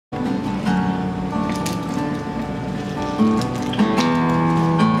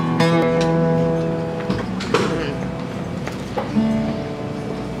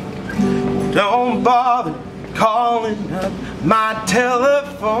Don't bother calling up my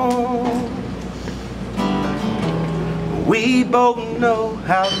telephone. We both know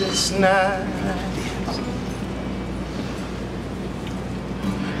how this night is.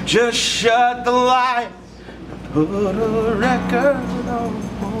 Just shut the light and put a record on.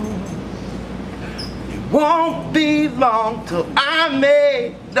 It won't be long till I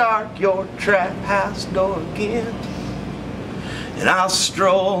make dark your trap house door again, and I'll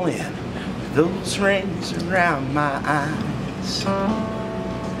stroll in with those rings around my eyes.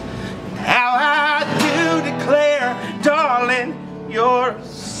 How I do declare, darling, you're a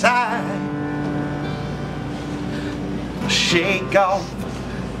sight. Shake off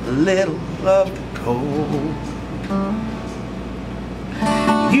a little of the cold.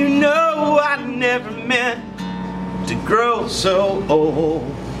 You know I never meant to grow so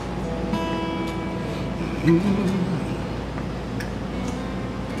old.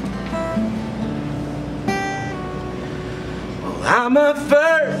 I'm a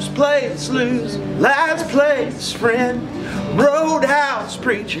first place loser, last place friend, roadhouse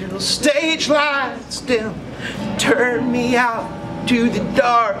preacher, stage lights dim, turn me out to the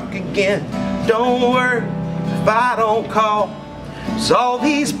dark again. Don't worry if I don't call, 'cause all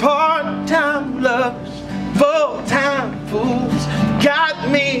these part-time lovers, full-time fools, got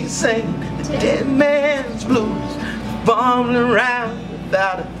me singing the dead man's blues, bumming around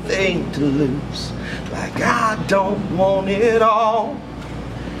without a thing to lose. Like I don't want it all.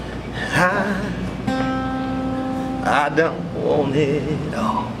 I don't want it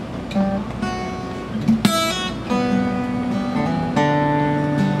all.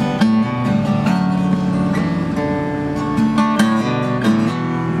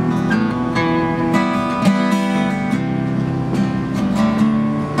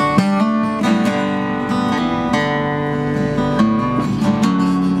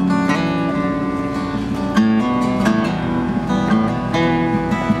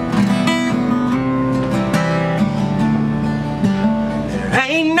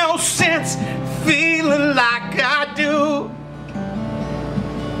 Ain't no sense feeling like I do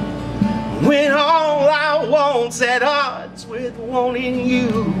when all I want's at odds with wanting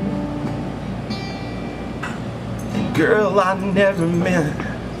you. And girl, I never meant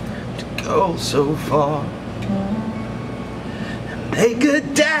to go so far and make a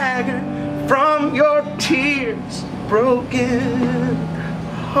dagger from your tears, broken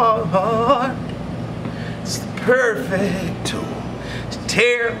heart. It's the perfect tool to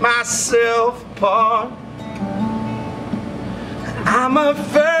tear myself apart. I'm a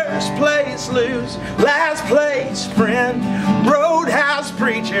first place loser, last place friend, roadhouse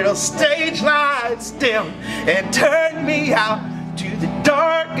preacher till stage lights dim and turn me out to the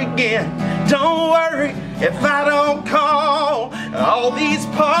dark again. Don't worry if I don't call, all these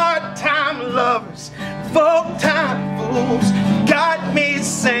part-time lovers, full-time fools, got me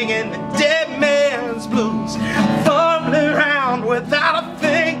singing the dead man's blues, fumbling around without a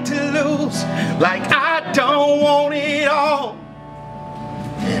thing to lose. Like I don't want it all,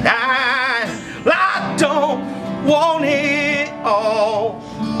 and I don't want it all.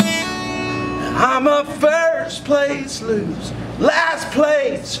 I'm a first place loser, last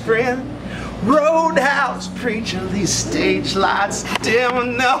place friend, roadhouse preacher, these stage lights dim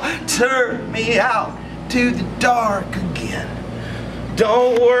and they'll turn me out to the dark again.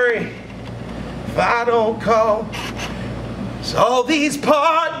 Don't worry if I don't call, 'cause all these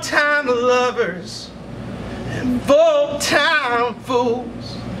part-time lovers and full-time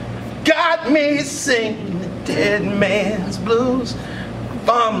fools got me singing the dead man's blues,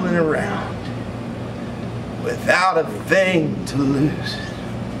 fumbling around without a thing to lose.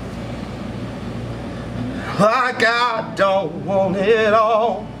 Like I don't want it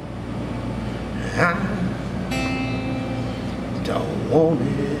all, I don't want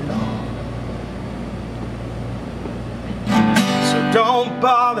it all. So don't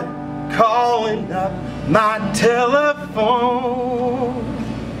bother calling up my telephone,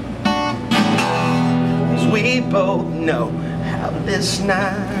 'cause we both know how this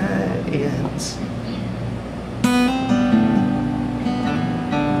night ends.